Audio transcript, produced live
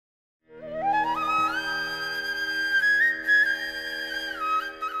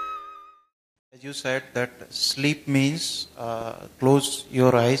as you said that sleep means close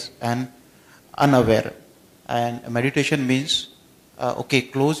your eyes and unaware, and meditation means okay,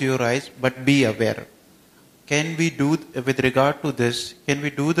 close your eyes but be aware. Can we do, with regard to this, can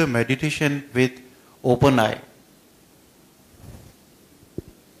we do the meditation with open eye?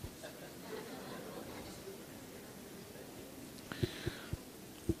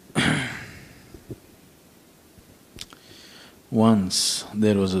 Once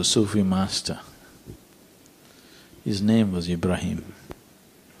there was a Sufi master. His name was Ibrahim.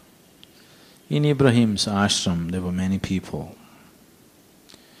 In Ibrahim's ashram there were many people.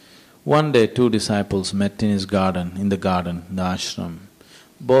 One day two disciples met in the garden, the ashram.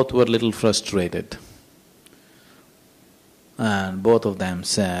 Both were little frustrated. And both of them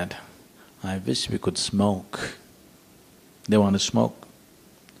said, "I wish we could smoke." They want to smoke,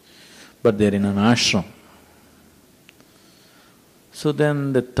 but they're in an ashram. So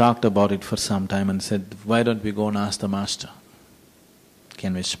then they talked about it for some time and said, "Why don't we go and ask the master,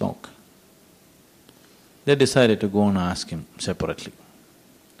 can we smoke?" They decided to go and ask him separately.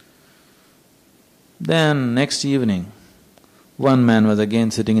 Then next evening, one man was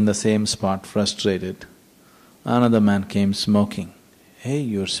again sitting in the same spot, frustrated. Another man came smoking. "Hey,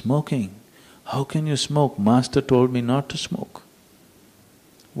 you're smoking. How can you smoke? Master told me not to smoke."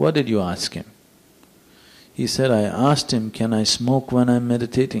 "What did you ask him?" He said, "I asked him, can I smoke when I'm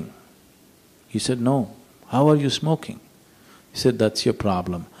meditating?" He said, "No. How are you smoking?" He said, "That's your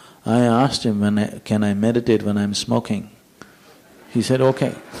problem. I asked him, can I meditate when I'm smoking?" He said,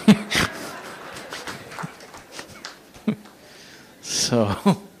 "Okay."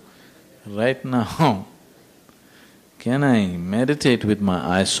 So, right now, can I meditate with my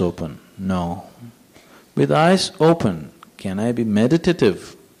eyes open? No. With eyes open, can I be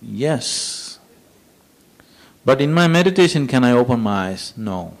meditative? Yes. But in my meditation, can I open my eyes?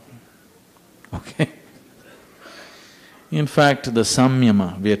 No. Okay? In fact, the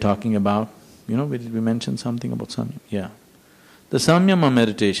samyama we are talking about, did we mention something about samyama? Yeah. The samyama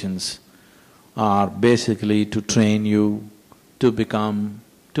meditations are basically to train you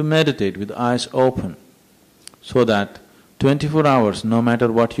to meditate with eyes open, so that 24 hours, no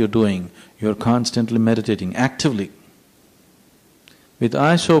matter what you're doing, you're constantly meditating actively. With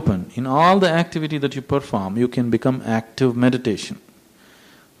eyes open, in all the activity that you perform, you can become active meditation.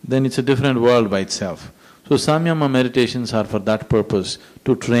 Then it's a different world by itself. So samyama meditations are for that purpose,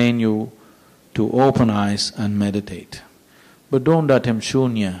 to train you to open eyes and meditate. But don't attempt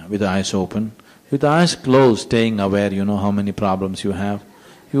shunya with eyes open. With eyes closed, staying aware, you know how many problems you have.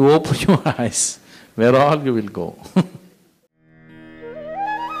 You open your eyes, where all you will go